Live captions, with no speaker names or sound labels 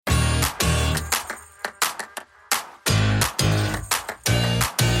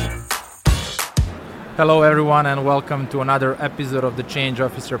Hello everyone and welcome to another episode of the Change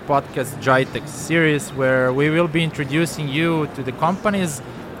Officer Podcast GITEX series, where we will be introducing you to the companies,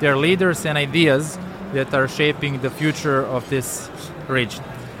 their leaders and ideas that are shaping the future of this region.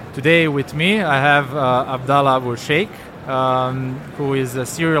 Today with me I have Abdallah Abu-Sheikh, who is a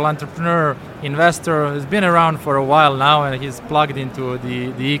serial entrepreneur, investor, who's been around for a while now and he's plugged into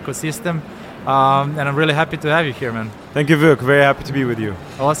the ecosystem. And I'm really happy to have you here, man. Thank you, Vuk. Very happy to be with you.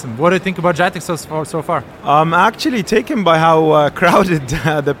 Awesome. What do you think about GITEX so far? I'm actually taken by how crowded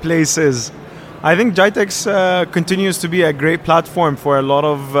the place is. I think GITEX continues to be a great platform for a lot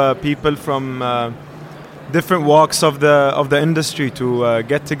of people from different walks of the industry to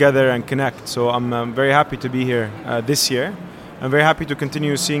get together and connect. So I'm very happy to be here this year. I'm very happy to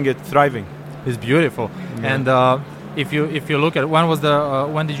continue seeing it thriving. It's beautiful. Yeah. And if you look at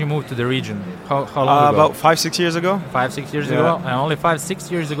when did you move to the region? How long ago? About 5-6 years ago. 5-6 years ago, and only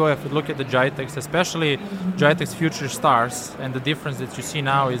 5-6 years ago, if you look at the GITEX, especially GITEX Future Stars, and the difference that you see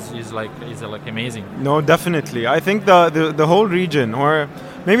now is like amazing. No, definitely. I think the whole region, or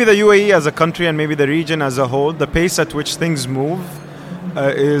maybe the UAE as a country, and maybe the region as a whole, the pace at which things move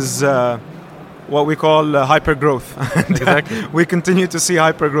is what we call hyper growth. Exactly. We continue to see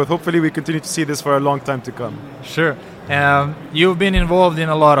hyper growth. Hopefully we continue to see this for a long time to come. Sure. You've been involved in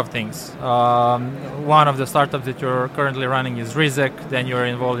a lot of things. One of the startups that you're currently running is Rizek. Then you're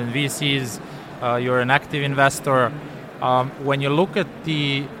involved in VCs. You're an active investor. When you look at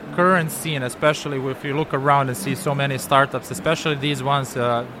the current scene, especially if you look around and see so many startups, especially these ones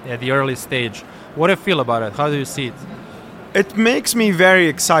at the early stage, what do you feel about it? How do you see it? It makes me very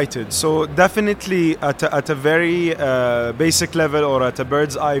excited. So definitely at a very basic level, or at a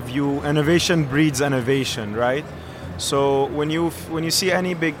bird's eye view, innovation breeds innovation, right? So when you see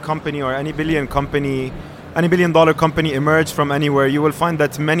any big company or any billion dollar company emerge from anywhere, you will find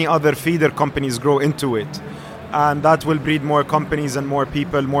that many other feeder companies grow into it. And that will breed more companies and more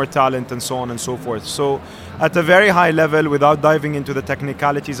people, more talent, and so on and so forth. So at a very high level, without diving into the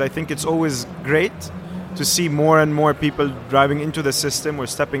technicalities, I think it's always great to see more and more people driving into the system or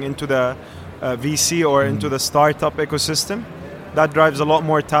stepping into the VC or into the startup ecosystem. That drives a lot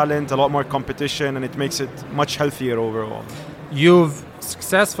more talent, a lot more competition, and it makes it much healthier overall. You've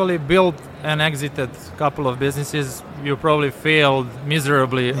successfully built and exited a couple of businesses. You probably failed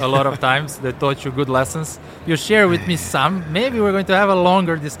miserably a lot of times. That taught you good lessons. You share with me some. Maybe we're going to have a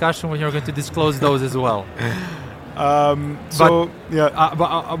longer discussion when you're going to disclose those as well. But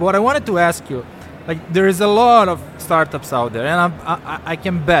what I wanted to ask you, like, there is a lot of startups out there, and I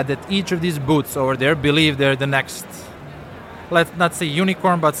can bet that each of these booths over there believe they're the next, let's not say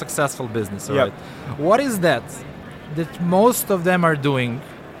unicorn, but successful business. All right? What is that most of them are doing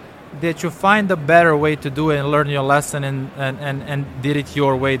that you find a better way to do it and learn your lesson and did it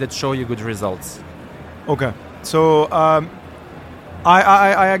your way that show you good results? Okay, so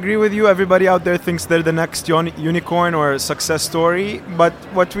I agree with you. Everybody out there thinks they're the next unicorn or success story. But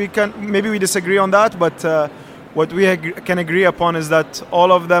what maybe we disagree on that, but what we can agree upon is that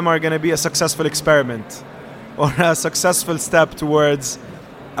all of them are going to be a successful experiment or a successful step towards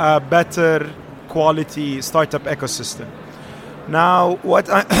a better quality startup ecosystem. Now, what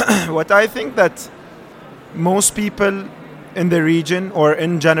I think that most people in the region or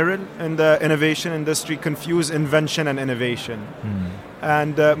in general in the innovation industry confuse invention and innovation.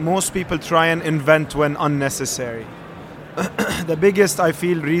 And most people try and invent when unnecessary. The biggest, I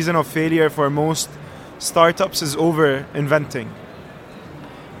feel, reason of failure for most startups is over-inventing.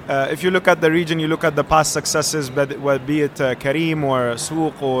 If you look at the region, you look at the past successes, be it Kareem or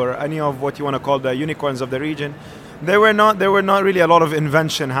Souq or any of what you want to call the unicorns of the region, there were not really a lot of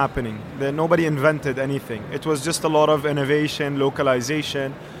invention happening. Nobody invented anything. It was just a lot of innovation,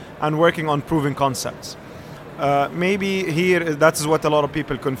 localization, and working on proven concepts. Maybe here, that's what a lot of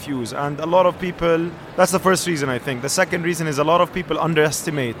people confuse. And a lot of people, that's the first reason, I think. The second reason is a lot of people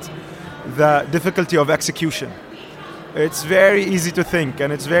underestimate the difficulty of execution. It's very easy to think,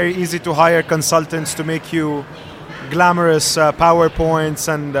 and it's very easy to hire consultants to make you glamorous PowerPoints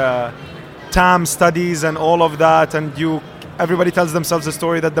and TAM studies and all of that, and everybody tells themselves the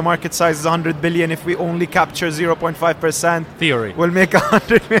story that the market size is 100 billion. If we only capture 0.5%, theory, we'll make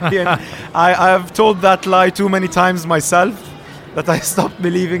 100 million. I have told that lie too many times myself that I stopped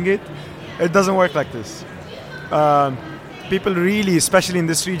believing it. It doesn't work like this. People really, especially in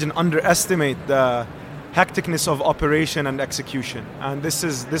this region, underestimate the hecticness of operation and execution, and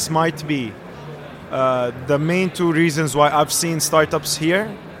this might be the main two reasons why I've seen startups here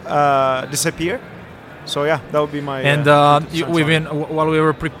disappear. So yeah, that would be my. And while we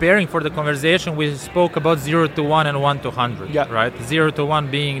were preparing for the conversation, we spoke about 0 to 1 and 1 to 100. Yeah. Right. 0 to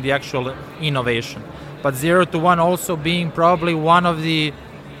 1 being the actual innovation. But 0 to 1 also being probably one of the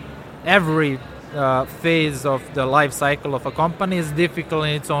every phase of the life cycle of a company is difficult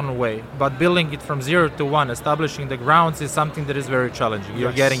in its own way. But building it from 0 to 1, establishing the grounds is something that is very challenging.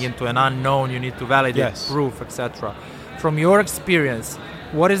 You're getting into an unknown, you need to validate proof, etc. From your experience,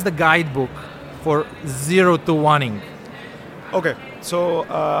 what is the guidebook for 0 to 1ing? Okay, so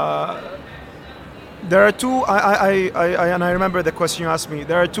there are two, and I remember the question you asked me,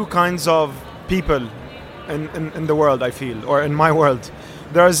 there are two kinds of people in the world, I feel, or in my world.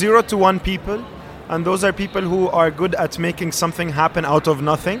 There are 0 to 1 people, and those are people who are good at making something happen out of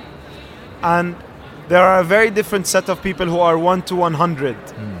nothing. And there are a very different set of people who are 1 to 100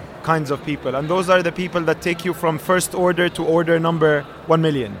 kinds of people. And those are the people that take you from first order to order number 1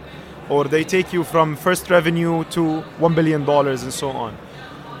 million. Or they take you from first revenue to $1 billion and so on.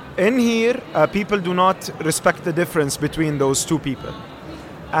 In here, people do not respect the difference between those two people.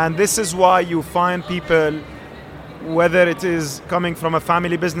 And this is why you find people, whether it is coming from a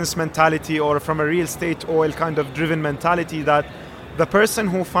family business mentality or from a real estate oil kind of driven mentality, that the person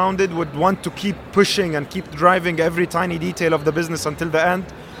who founded would want to keep pushing and keep driving every tiny detail of the business until the end.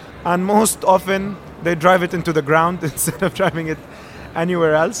 And most often they drive it into the ground instead of driving it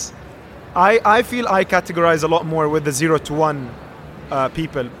anywhere else. I feel I categorize a lot more with the 0 to 1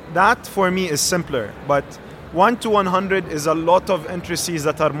 people. That for me is simpler, but 1 to 100 is a lot of intricacies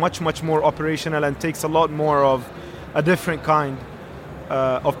that are much, much more operational and takes a lot more of a different kind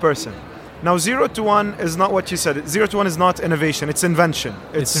of person. Now, 0 to 1 is not what you said. 0 to 1 is not innovation, it's invention.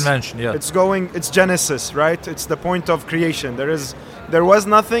 It's invention, yeah. It's Genesis, right? It's the point of creation. There was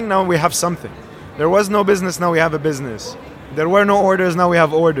nothing, now we have something. There was no business, now we have a business. There were no orders, now we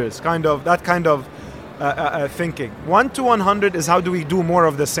have orders. That kind of thinking. 1 to 100 is how do we do more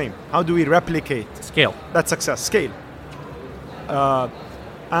of the same? How do we replicate? Scale. That's success. Scale.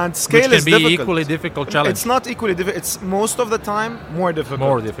 And scale is difficult. Which can be equally difficult challenge. It's not equally difficult. It's most of the time more difficult.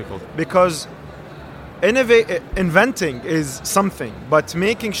 More difficult. Because inventing is something, but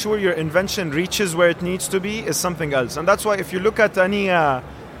making sure your invention reaches where it needs to be is something else. And that's why if you look at any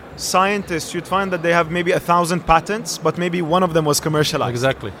scientist, you'd find that they have maybe 1,000 patents, but maybe one of them was commercialized.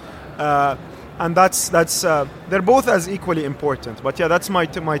 Exactly. And that's they're both as equally important. But yeah, that's my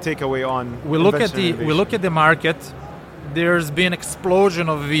takeaway on. We look at the market. There's been explosion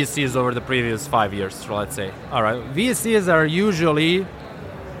of VCs over the previous 5 years, let's say. All right, VCs are usually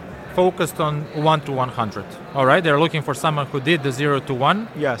focused on 1 to 100. All right, they're looking for someone who did the 0 to 1,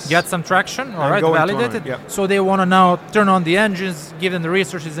 get some traction, all right, validate it. So they want to now turn on the engines, give them the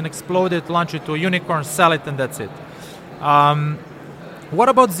resources and explode it, launch it to a unicorn, sell it, and that's it. What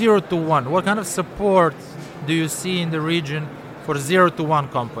about 0 to 1? What kind of support do you see in the region for 0 to 1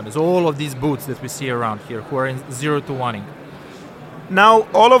 companies? All of these booths that we see around here who are in 0 to 1ing. Now,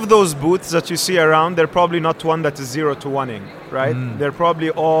 all of those booths that you see around, they're probably not one that is 0 to 1ing, right? They're probably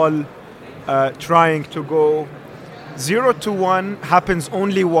all trying to go. 0 to 1 happens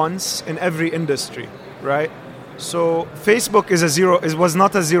only once in every industry, right? So Facebook was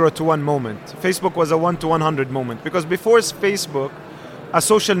not a 0 to 1 moment. Facebook was a 1 to 100 moment, because before Facebook, a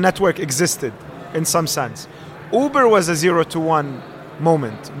social network existed in some sense. Uber was a 0 to 1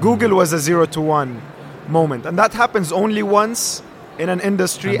 moment. Google was a 0 to 1 moment. And that happens only once in an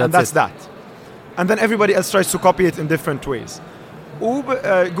industry, and that's that. And then everybody else tries to copy it in different ways.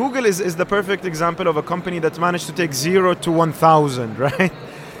 Google is the perfect example of a company that managed to take 0 to 1,000, right?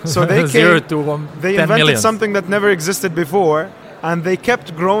 So they they invented million. Something that never existed before, and they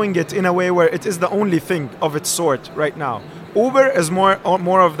kept growing it in a way where it is the only thing of its sort right now. Uber is more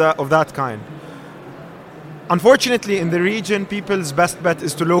of that kind. Unfortunately, in the region, people's best bet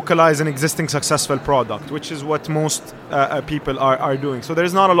is to localize an existing successful product, which is what most people are doing. So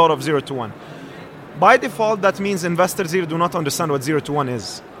there's not a lot of 0 to 1. By default, that means investors here do not understand what 0 to 1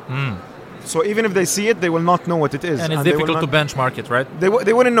 is. So even if they see it, they will not know what it is. And it's difficult to benchmark it, right? They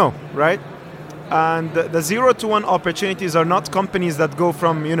wouldn't know, right? And the 0 to 1 opportunities are not companies that go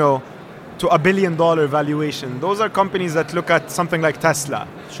from, to $1 billion valuation. Those are companies that look at something like Tesla,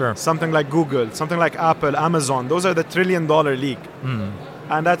 something like Google, something like Apple, Amazon. Those are the $1 trillion league.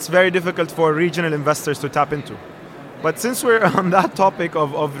 And that's very difficult for regional investors to tap into. But since we're on that topic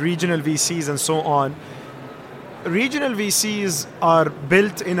of regional VCs and so on, regional VCs are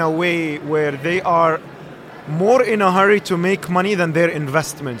built in a way where they are more in a hurry to make money than their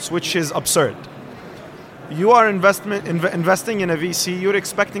investments, which is absurd. You are investing in a VC, you're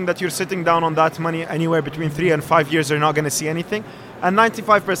expecting that you're sitting down on that money anywhere between 3 and 5 years, you're not going to see anything. And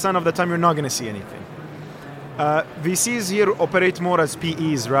 95% of the time, you're not going to see anything. VCs here operate more as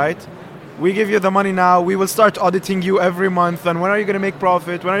PEs, right? we give you the money now, we will start auditing you every month, and when are you going to make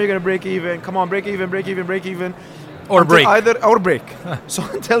profit, when are you going to break even, come on, break even. Or break. Or break. So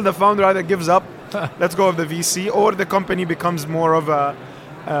until the founder either gives up, let's go of the VC, or the company becomes more of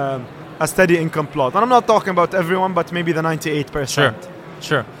a steady income plot. And I'm not talking about everyone, but maybe the 98%.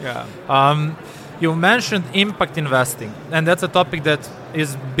 Sure. Yeah. You mentioned impact investing, and that's a topic that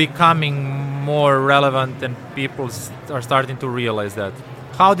is becoming more relevant, and people are starting to realize that.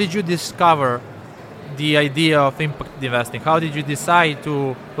 How did you discover the idea of impact investing? How did you decide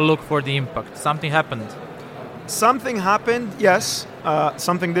to look for the impact? Something happened? Something happened, yes.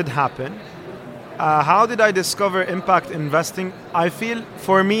 Something did happen. How did I discover impact investing? I feel,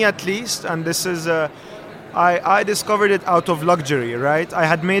 for me at least, and this is... I discovered it out of luxury, right? I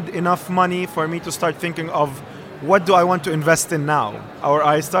had made enough money for me to start thinking of what do I want to invest in now? Or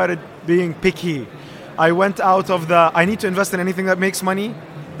I started being picky. I went out of the, I need to invest in anything that makes money,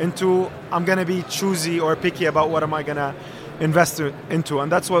 into I'm going to be choosy or picky about what am I going to invest into.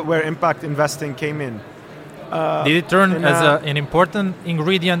 And that's where impact investing came in. Did it turn as an important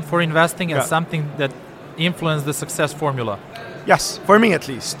ingredient for investing, as something that influenced the success formula? Yes, for me at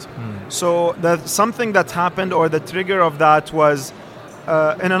least. So something that happened, or the trigger of that, was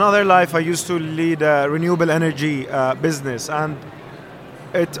in another life I used to lead a renewable energy business, and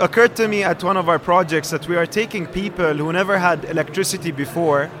it occurred to me at one of our projects that we are taking people who never had electricity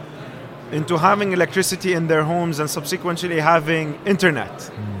before into having electricity in their homes and subsequently having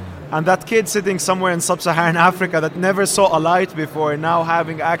internet. And that kid sitting somewhere in sub-Saharan Africa that never saw a light before, now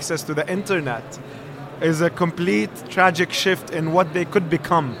having access to the internet, is a complete tragic shift in what they could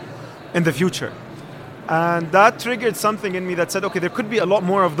become in the future. And that triggered something in me that said, okay, there could be a lot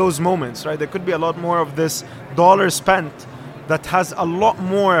more of those moments, right? There could be a lot more of this dollar spent that has a lot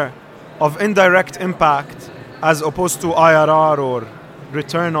more of indirect impact as opposed to IRR or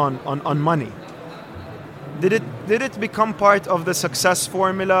return on money. Did it become part of the success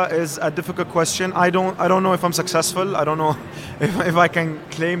formula is a difficult question. I don't know if I'm successful. I don't know if I can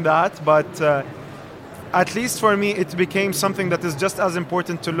claim that, but at least for me, it became something that is just as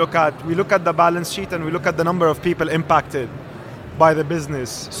important to look at. We look at the balance sheet and we look at the number of people impacted by the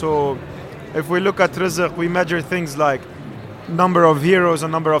business. So if we look at Rizek, we measure things like number of heroes, a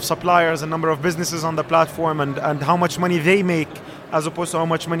number of suppliers, a number of businesses on the platform, and how much money they make as opposed to how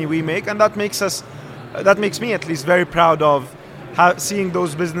much money we make. And that makes me at least very proud of seeing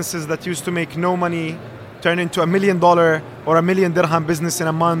those businesses that used to make no money turn into $1 million or $1 million dirham business in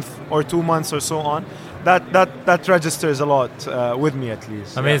a month or 2 months or so on. That registers a lot with me at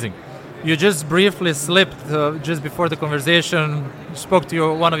least. Amazing. Yeah. You just briefly slipped just before the conversation. You spoke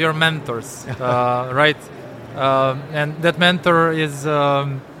to one of your mentors, right? And that mentor is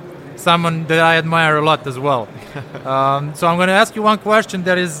someone that I admire a lot as well. So I'm going to ask you one question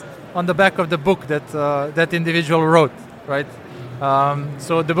that is on the back of the book that that individual wrote, right?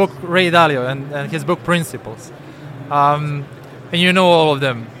 So the book Ray Dalio and his book Principles. And you know all of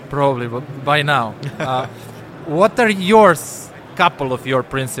them probably by now. What are couple of your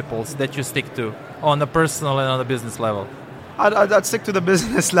principles that you stick to on a personal and on a business level? I'd stick to the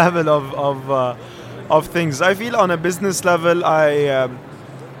business level of things. I feel on a business level,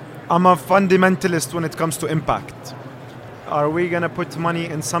 I'm a fundamentalist when it comes to impact. Are we going to put money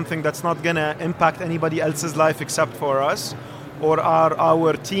in something that's not going to impact anybody else's life except for us? Or are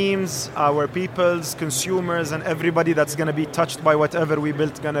our teams, our peoples, consumers, and everybody that's going to be touched by whatever we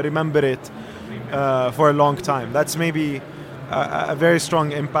built going to remember it for a long time? That's maybe a very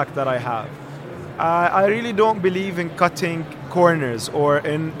strong impact that I have. I really don't believe in cutting corners or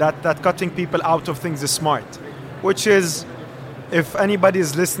in that cutting people out of things is smart, which is, if anybody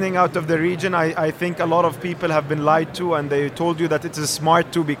is listening out of the region, I think a lot of people have been lied to, and they told you that it is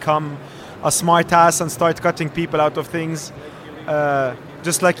smart to become a smart ass and start cutting people out of things.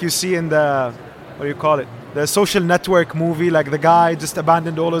 Just like you see in the, what do you call it? The Social Network movie, like the guy just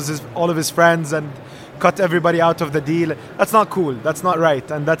abandoned all of his friends and cut everybody out of the deal. That's not cool. That's not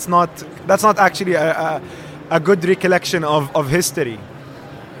right. And that's not actually a good recollection of history.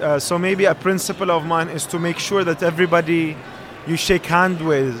 So maybe a principle of mine is to make sure that everybody you shake hands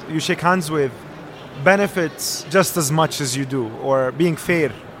with benefits just as much as you do, or being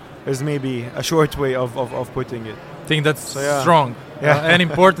fair is maybe a short way of putting it. I think that's strong and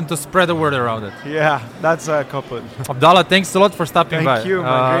important to spread the word around it. Yeah, that's a couple. Abdallah, thanks a lot for stopping by. Thank you,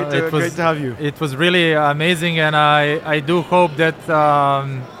 man. Great to have you. It was really amazing, and I do hope that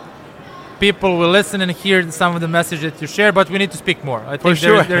people will listen and hear some of the message that you share, but we need to speak more. I think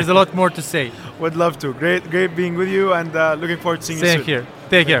there's a lot more to say. Would love to. Great being with you, and looking forward to seeing you soon. Same here.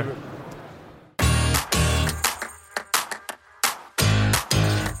 Take care.